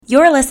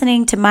You're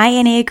listening to My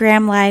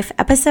Enneagram Life,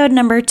 episode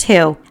number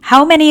 2.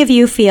 How many of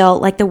you feel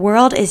like the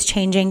world is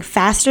changing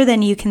faster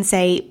than you can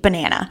say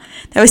banana?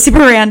 That was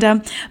super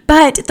random.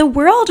 But the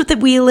world that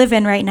we live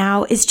in right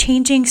now is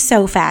changing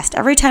so fast.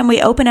 Every time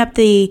we open up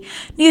the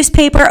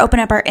newspaper, open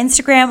up our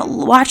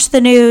Instagram, watch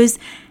the news,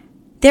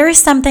 there is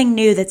something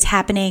new that's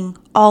happening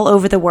all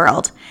over the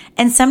world.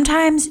 And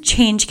sometimes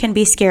change can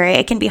be scary.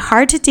 It can be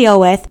hard to deal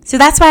with. So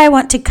that's why I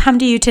want to come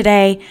to you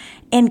today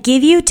and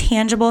give you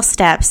tangible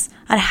steps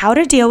on how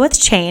to deal with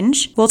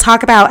change. We'll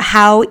talk about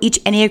how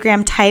each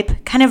Enneagram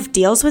type kind of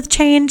deals with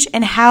change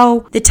and how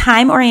the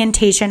time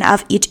orientation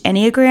of each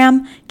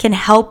Enneagram can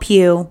help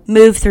you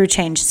move through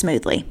change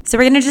smoothly. So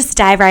we're going to just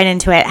dive right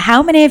into it.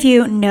 How many of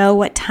you know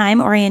what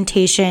time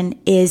orientation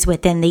is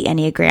within the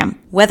Enneagram?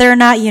 Whether or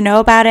not you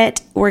know about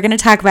it, we're going to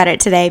talk about it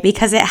today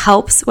because it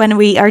helps when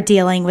we are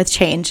dealing with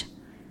change.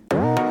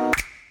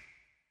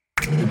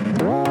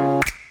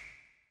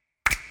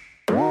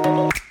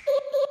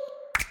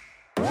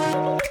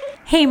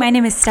 Hey, my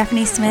name is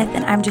Stephanie Smith,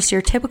 and I'm just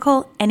your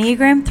typical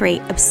Enneagram 3,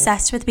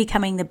 obsessed with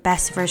becoming the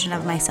best version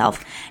of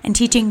myself and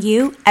teaching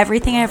you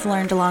everything I've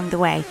learned along the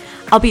way.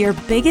 I'll be your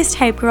biggest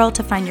hype girl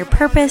to find your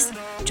purpose,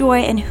 joy,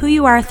 and who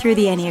you are through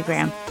the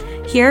Enneagram.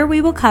 Here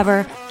we will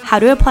cover how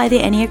to apply the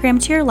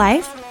Enneagram to your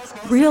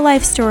life, real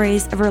life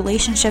stories of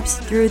relationships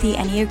through the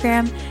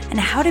Enneagram, and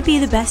how to be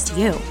the best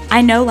you.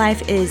 I know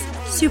life is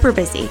super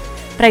busy,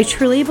 but I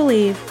truly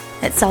believe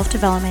that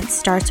self-development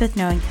starts with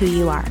knowing who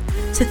you are.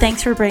 So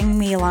thanks for bringing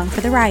me along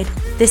for the ride.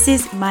 This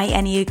is My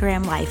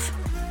Enneagram Life.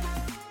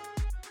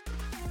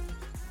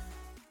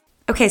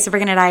 Okay, so we're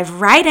going to dive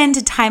right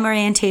into time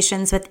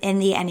orientations within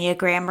the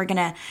Enneagram. We're going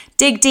to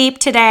dig deep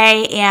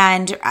today,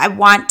 and I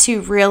want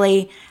to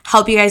really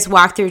help you guys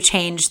walk through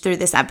change through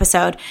this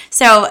episode.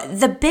 So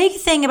the big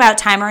thing about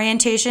time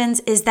orientations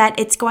is that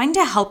it's going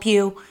to help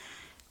you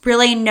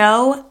really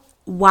know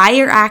why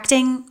you're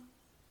acting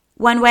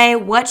one way,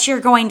 what you're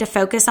going to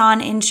focus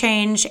on in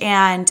change,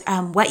 and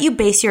what you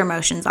base your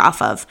emotions off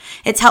of.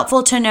 It's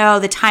helpful to know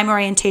the time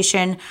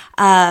orientation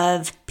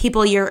of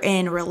people you're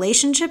in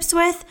relationships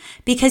with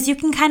because you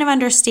can kind of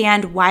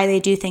understand why they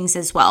do things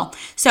as well.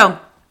 So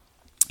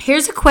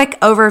here's a quick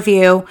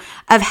overview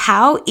of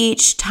how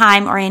each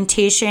time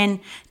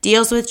orientation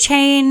deals with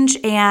change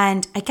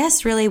and I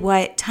guess really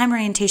what time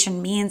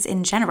orientation means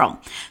in general.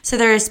 So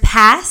there's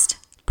past,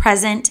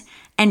 present,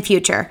 and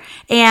future.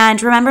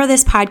 And remember,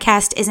 this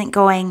podcast isn't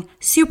going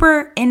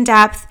super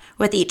in-depth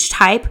with each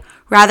type.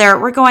 Rather,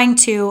 we're going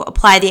to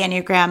apply the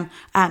Enneagram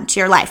to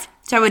your life.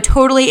 So I would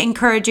totally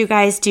encourage you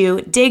guys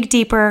to dig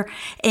deeper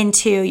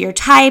into your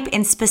type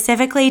and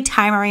specifically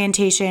time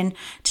orientation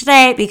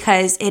today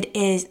because it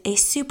is a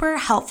super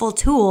helpful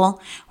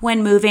tool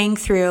when moving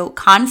through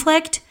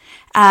conflict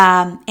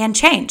and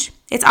change.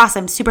 It's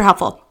awesome, super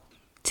helpful.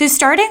 So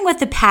starting with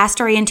the past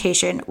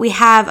orientation, we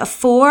have a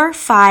 4,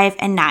 5,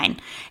 and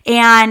 9.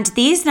 And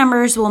these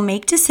numbers will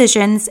make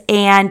decisions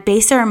and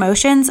base their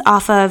emotions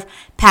off of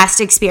past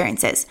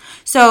experiences.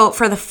 So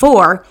for the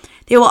 4,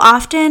 they will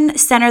often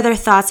center their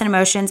thoughts and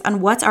emotions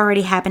on what's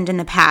already happened in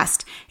the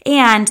past.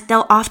 And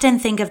they'll often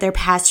think of their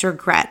past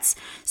regrets.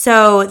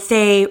 So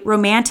they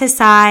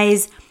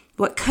romanticize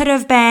what could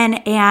have been,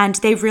 and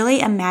they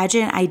really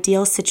imagine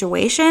ideal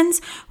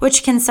situations,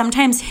 which can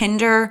sometimes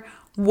hinder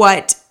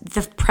what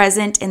the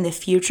present and the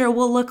future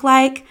will look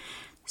like.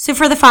 So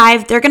for the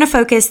 5, they're going to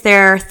focus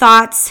their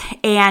thoughts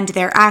and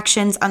their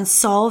actions on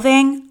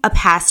solving a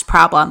past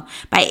problem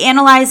by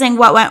analyzing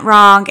what went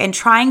wrong and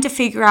trying to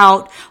figure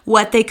out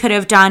what they could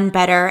have done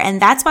better.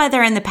 And that's why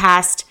they're in the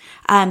past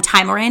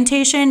time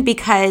orientation,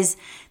 because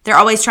they're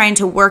always trying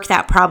to work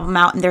that problem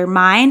out in their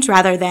mind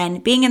rather than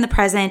being in the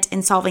present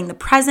and solving the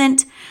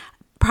present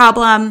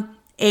problem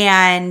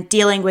and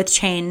dealing with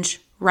change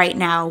right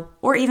now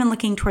or even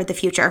looking toward the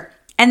future.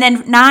 And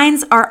then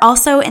 9s are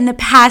also in the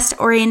past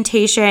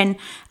orientation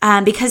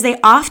because they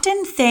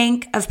often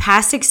think of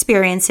past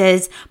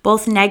experiences,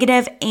 both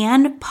negative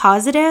and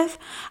positive.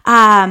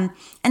 And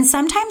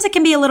sometimes it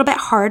can be a little bit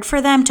hard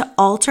for them to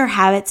alter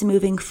habits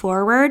moving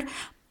forward,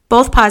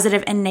 both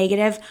positive and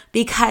negative,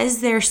 because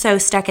they're so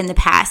stuck in the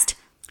past.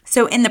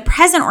 So in the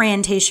present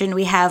orientation,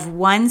 we have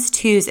 1s,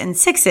 2s, and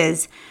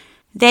 6s.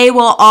 They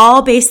will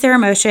all base their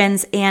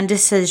emotions and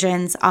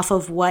decisions off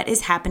of what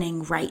is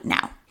happening right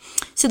now.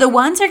 So the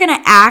 1s are going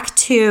to act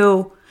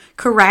to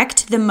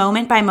correct the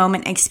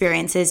moment-by-moment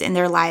experiences in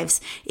their lives,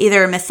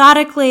 either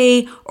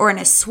methodically or in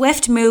a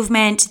swift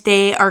movement.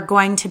 They are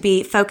going to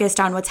be focused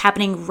on what's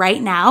happening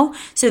right now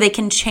so they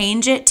can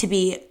change it to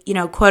be,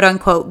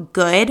 quote-unquote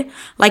good,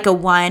 like a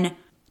 1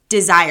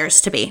 desires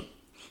to be.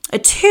 A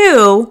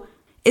 2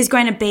 is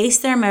going to base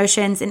their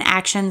emotions and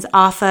actions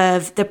off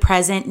of the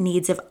present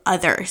needs of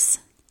others.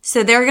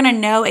 So they're going to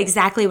know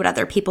exactly what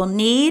other people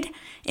need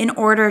in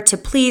order to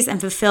please and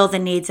fulfill the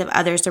needs of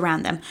others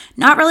around them,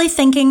 not really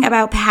thinking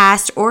about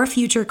past or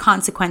future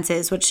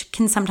consequences, which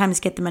can sometimes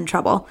get them in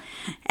trouble.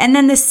 And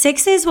then the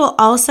 6s will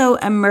also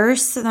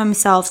immerse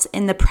themselves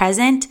in the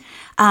present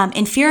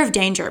in fear of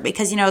danger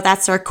because,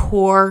 that's their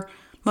core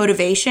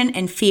motivation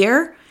and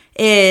fear.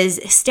 is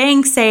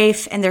staying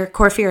safe, and their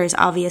core fear is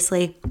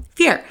obviously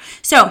fear.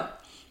 So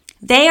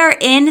they are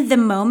in the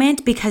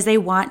moment because they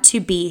want to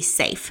be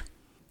safe.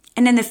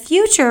 And in the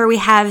future, we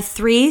have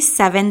 3s,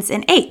 7s,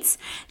 and 8s.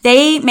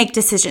 They make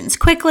decisions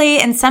quickly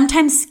and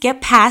sometimes skip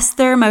past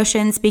their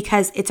emotions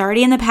because it's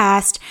already in the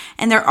past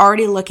and they're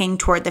already looking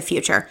toward the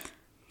future.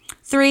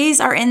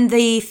 3s are in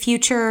the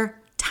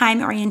future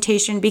time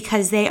orientation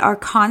because they are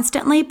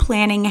constantly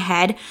planning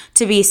ahead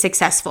to be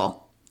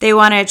successful. They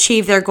want to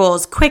achieve their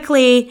goals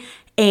quickly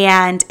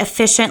and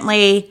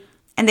efficiently,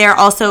 and they're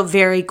also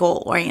very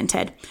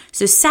goal-oriented.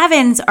 So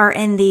 7s are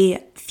in the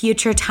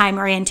future time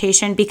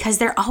orientation because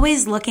they're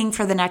always looking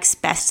for the next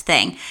best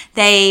thing.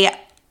 They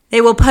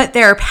will put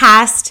their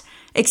past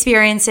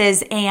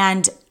experiences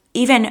and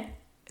even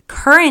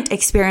current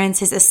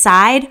experiences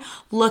aside,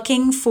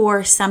 looking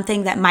for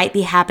something that might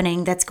be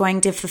happening that's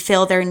going to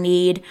fulfill their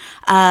need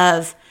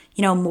of,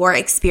 more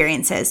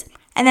experiences.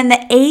 And then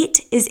the 8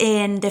 is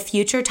in the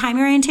future time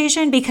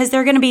orientation because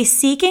they're going to be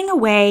seeking a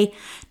way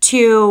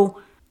to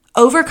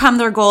overcome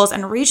their goals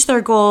and reach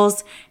their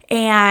goals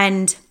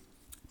and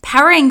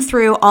powering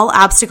through all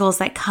obstacles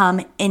that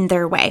come in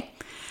their way.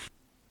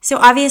 So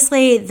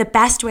obviously, the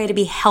best way to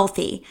be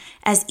healthy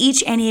as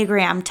each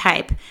Enneagram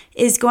type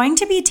is going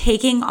to be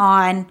taking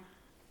on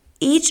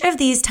each of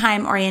these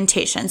time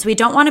orientations. We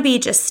don't want to be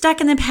just stuck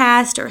in the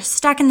past or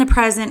stuck in the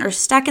present or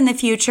stuck in the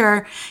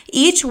future.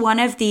 Each one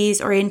of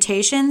these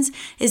orientations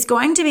is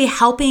going to be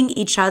helping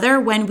each other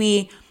when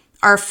we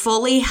are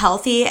fully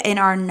healthy in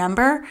our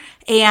number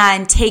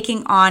and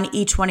taking on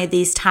each one of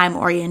these time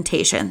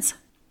orientations.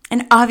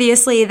 And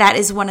obviously, that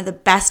is one of the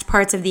best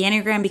parts of the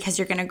Enneagram because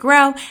you're going to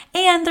grow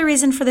and the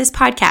reason for this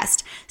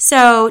podcast.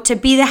 So to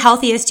be the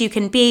healthiest you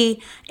can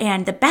be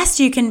and the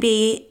best you can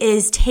be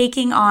is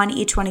taking on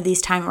each one of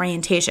these time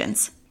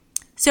orientations.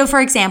 So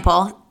for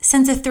example,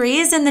 since a 3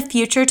 is in the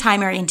future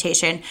time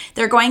orientation,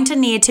 they're going to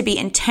need to be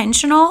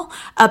intentional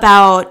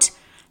about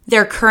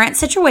their current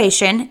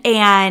situation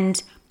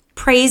and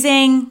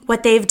praising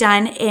what they've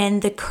done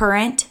in the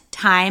current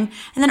time.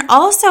 And then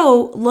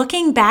also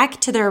looking back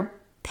to their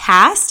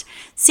past,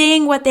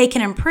 seeing what they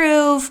can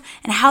improve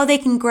and how they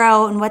can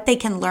grow and what they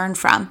can learn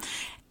from.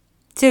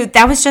 So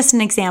that was just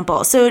an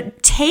example. So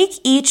take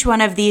each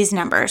one of these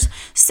numbers.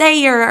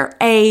 Say you're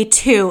a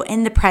 2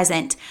 in the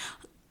present.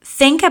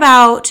 Think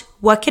about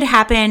what could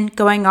happen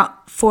going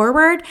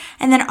forward,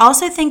 and then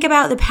also think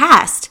about the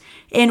past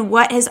and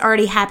what has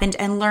already happened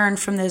and learn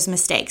from those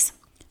mistakes.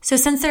 So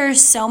since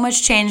there's so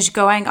much change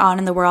going on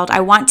in the world,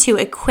 I want to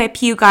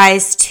equip you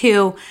guys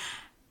to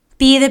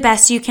be the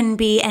best you can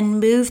be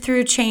and move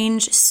through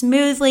change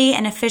smoothly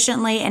and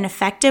efficiently and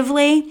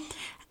effectively.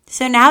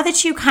 So now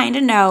that you kind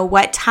of know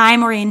what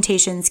time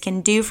orientations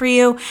can do for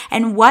you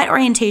and what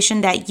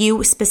orientation that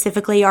you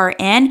specifically are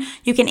in,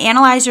 you can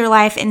analyze your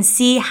life and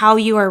see how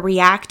you are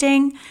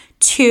reacting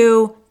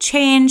to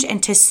change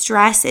and to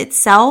stress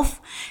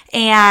itself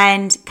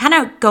and kind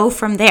of go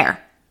from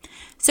there.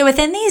 So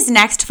within these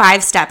next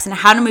 5 steps on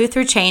how to move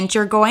through change,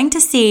 you're going to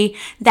see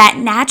that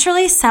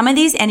naturally some of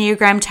these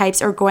Enneagram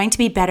types are going to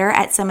be better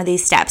at some of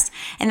these steps.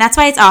 And that's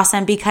why it's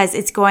awesome because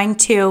it's going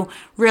to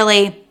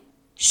really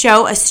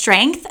show a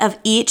strength of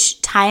each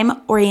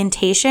time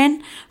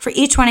orientation for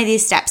each one of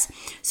these steps.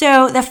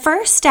 So the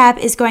first step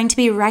is going to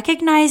be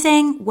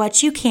recognizing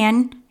what you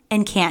can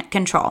and can't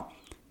control.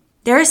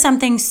 There is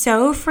something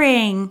so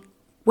freeing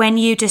when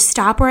you just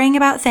stop worrying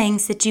about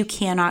things that you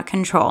cannot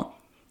control.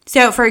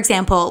 So, for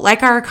example,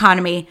 like our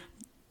economy,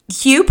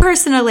 you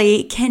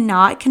personally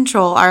cannot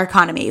control our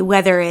economy,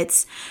 whether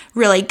it's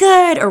really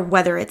good or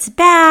whether it's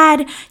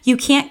bad. You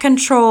can't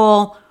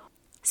control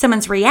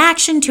someone's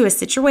reaction to a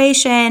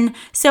situation.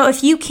 So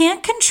if you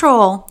can't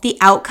control the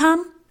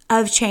outcome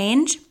of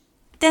change,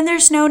 then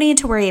there's no need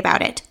to worry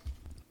about it.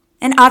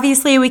 And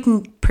obviously we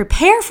can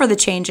prepare for the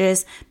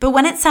changes, but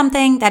when it's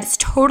something that's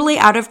totally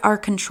out of our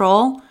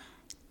control,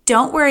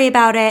 don't worry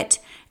about it.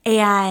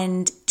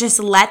 And just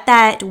let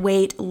that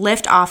weight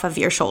lift off of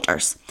your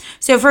shoulders.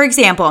 So for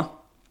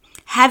example,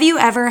 have you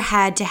ever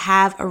had to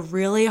have a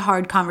really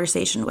hard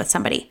conversation with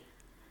somebody?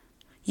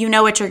 You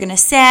know what you're going to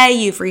say.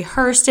 You've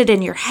rehearsed it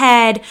in your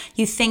head.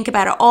 You think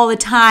about it all the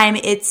time.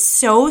 It's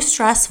so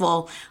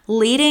stressful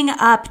leading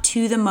up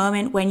to the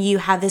moment when you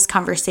have this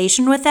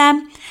conversation with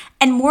them.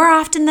 And more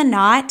often than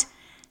not,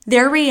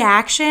 their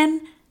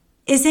reaction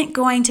isn't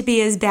going to be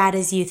as bad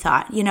as you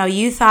thought.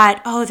 You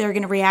thought, oh, they're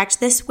going to react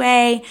this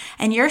way,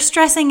 and you're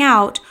stressing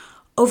out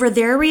over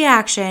their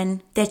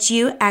reaction that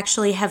you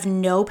actually have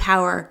no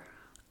power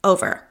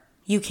over.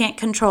 You can't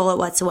control it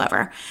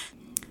whatsoever.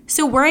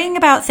 So worrying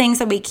about things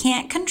that we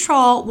can't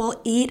control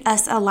will eat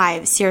us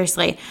alive.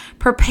 Seriously,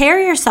 prepare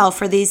yourself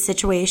for these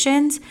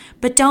situations,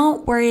 but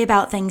don't worry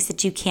about things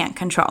that you can't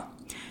control.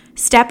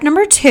 Step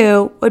number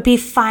 2 would be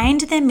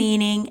find the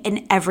meaning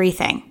in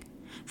everything.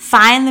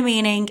 Find the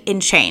meaning in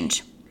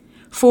change.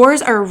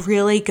 4s are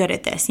really good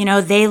at this.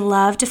 They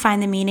love to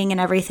find the meaning in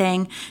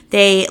everything.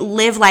 They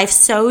live life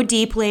so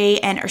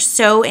deeply and are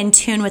so in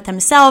tune with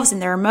themselves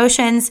and their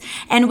emotions.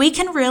 And we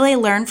can really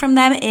learn from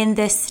them in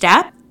this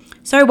step.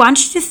 So I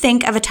want you to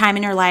think of a time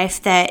in your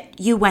life that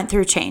you went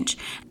through change.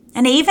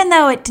 And even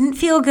though it didn't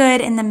feel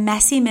good in the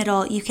messy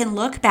middle, you can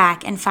look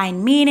back and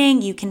find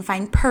meaning, you can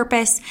find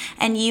purpose,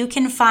 and you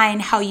can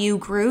find how you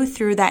grew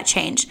through that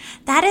change.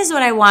 That is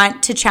what I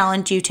want to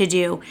challenge you to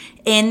do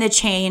in the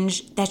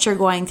change that you're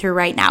going through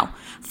right now.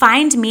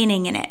 Find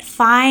meaning in it.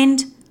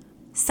 Find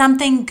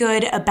something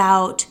good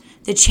about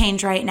the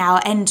change right now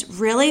and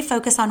really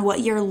focus on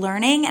what you're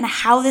learning and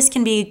how this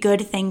can be a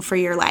good thing for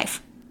your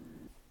life.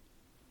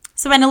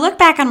 So when I look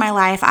back on my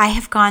life, I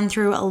have gone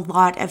through a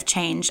lot of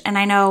change, and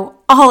I know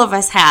all of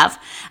us have.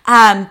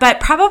 But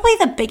probably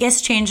the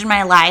biggest change in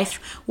my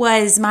life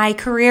was my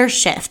career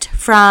shift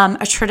from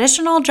a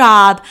traditional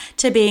job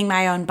to being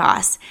my own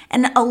boss.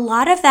 And a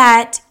lot of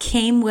that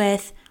came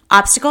with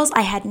obstacles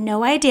I had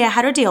no idea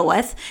how to deal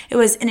with. It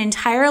was an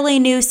entirely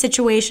new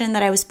situation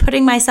that I was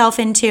putting myself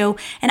into,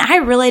 and I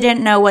really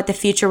didn't know what the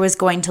future was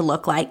going to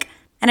look like.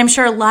 And I'm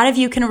sure a lot of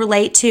you can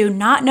relate to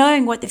not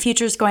knowing what the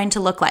future is going to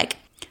look like.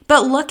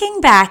 But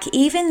looking back,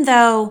 even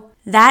though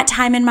that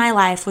time in my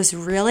life was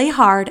really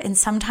hard and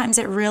sometimes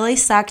it really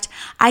sucked,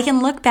 I can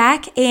look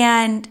back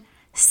and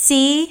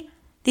see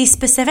the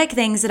specific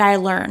things that I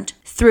learned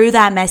through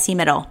that messy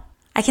middle.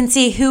 I can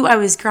see who I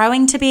was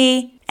growing to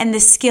be and the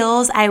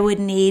skills I would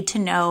need to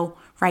know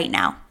right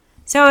now.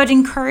 So I would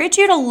encourage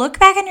you to look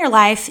back in your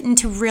life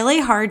into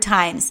really hard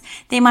times.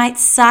 They might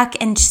suck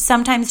and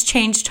sometimes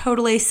change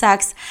totally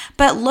sucks,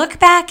 but look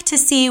back to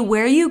see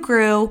where you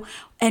grew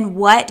and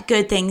what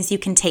good things you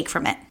can take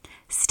from it.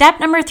 Step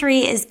number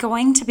 3 is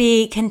going to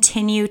be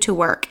continue to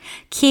work.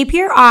 Keep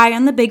your eye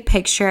on the big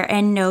picture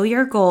and know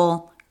your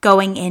goal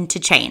going into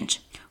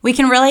change. We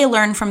can really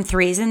learn from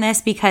 3s in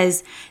this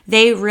because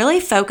they really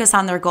focus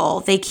on their goal.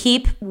 They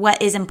keep what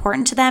is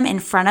important to them in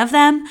front of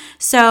them.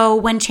 So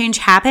when change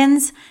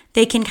happens,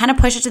 they can kind of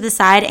push it to the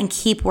side and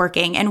keep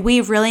working. And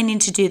we really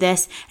need to do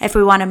this if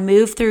we want to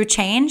move through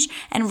change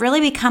and really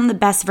become the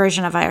best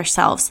version of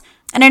ourselves.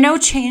 And I know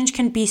change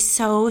can be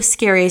so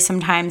scary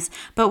sometimes,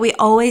 but we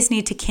always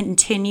need to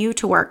continue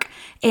to work.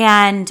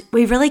 And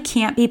we really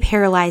can't be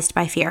paralyzed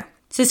by fear.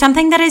 So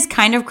something that is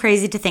kind of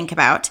crazy to think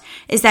about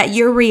is that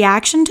your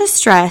reaction to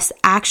stress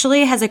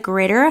actually has a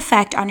greater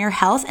effect on your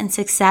health and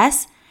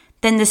success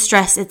than the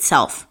stress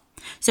itself.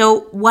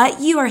 So what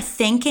you are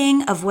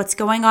thinking of what's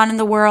going on in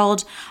the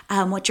world,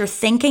 what you're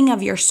thinking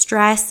of your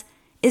stress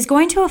is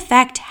going to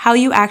affect how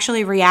you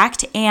actually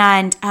react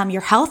and your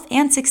health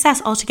and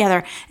success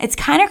altogether. It's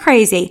kind of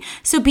crazy.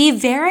 So be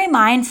very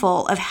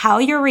mindful of how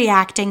you're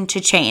reacting to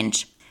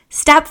change.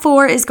 Step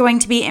 4 is going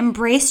to be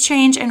embrace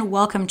change and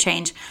welcome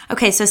change.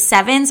 Okay, so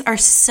 7s are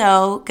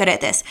so good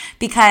at this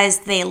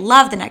because they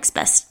love the next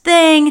best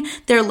thing.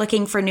 They're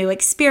looking for new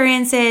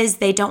experiences.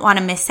 They don't want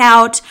to miss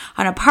out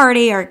on a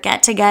party or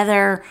get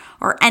together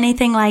or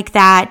anything like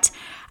that.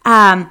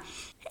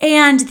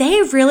 And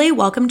they really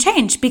welcome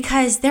change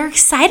because they're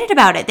excited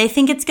about it. They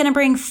think it's going to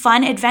bring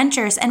fun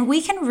adventures, and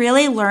we can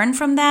really learn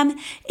from them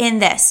in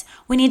this.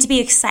 We need to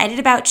be excited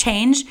about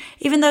change,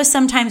 even though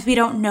sometimes we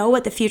don't know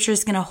what the future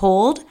is going to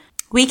hold.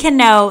 We can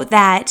know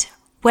that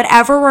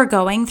whatever we're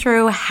going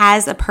through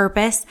has a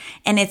purpose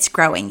and it's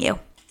growing you.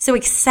 So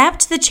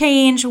accept the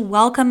change,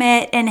 welcome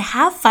it, and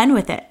have fun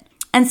with it.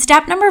 And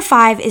step number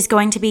 5 is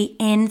going to be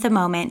in the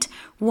moment.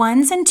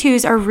 1s and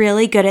 2s are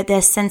really good at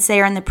this since they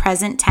are in the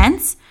present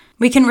tense.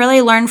 We can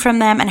really learn from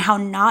them and how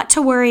not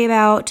to worry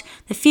about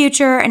the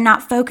future and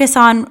not focus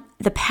on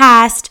the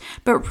past,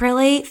 but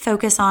really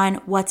focus on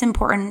what's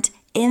important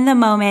in the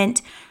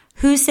moment,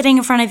 who's sitting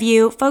in front of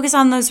you, focus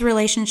on those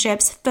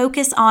relationships,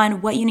 focus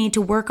on what you need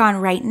to work on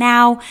right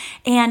now,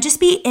 and just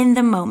be in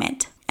the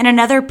moment. And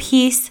another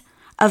piece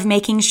of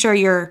making sure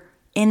you're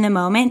in the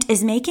moment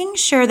is making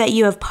sure that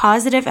you have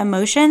positive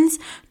emotions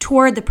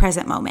toward the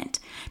present moment,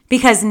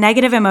 because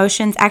negative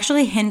emotions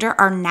actually hinder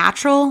our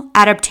natural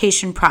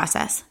adaptation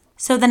process.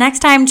 So the next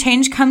time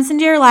change comes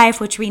into your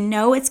life, which we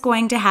know it's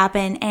going to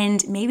happen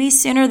and maybe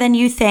sooner than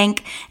you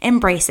think,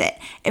 embrace it.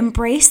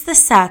 Embrace the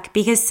suck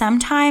because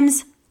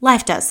sometimes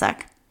life does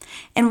suck.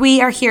 And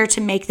we are here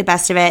to make the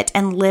best of it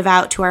and live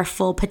out to our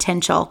full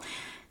potential.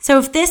 So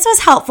if this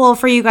was helpful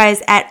for you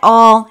guys at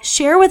all,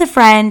 share with a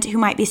friend who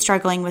might be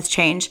struggling with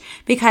change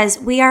because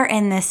we are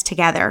in this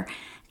together.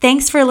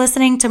 Thanks for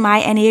listening to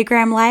My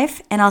Enneagram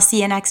Life, and I'll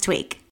see you next week.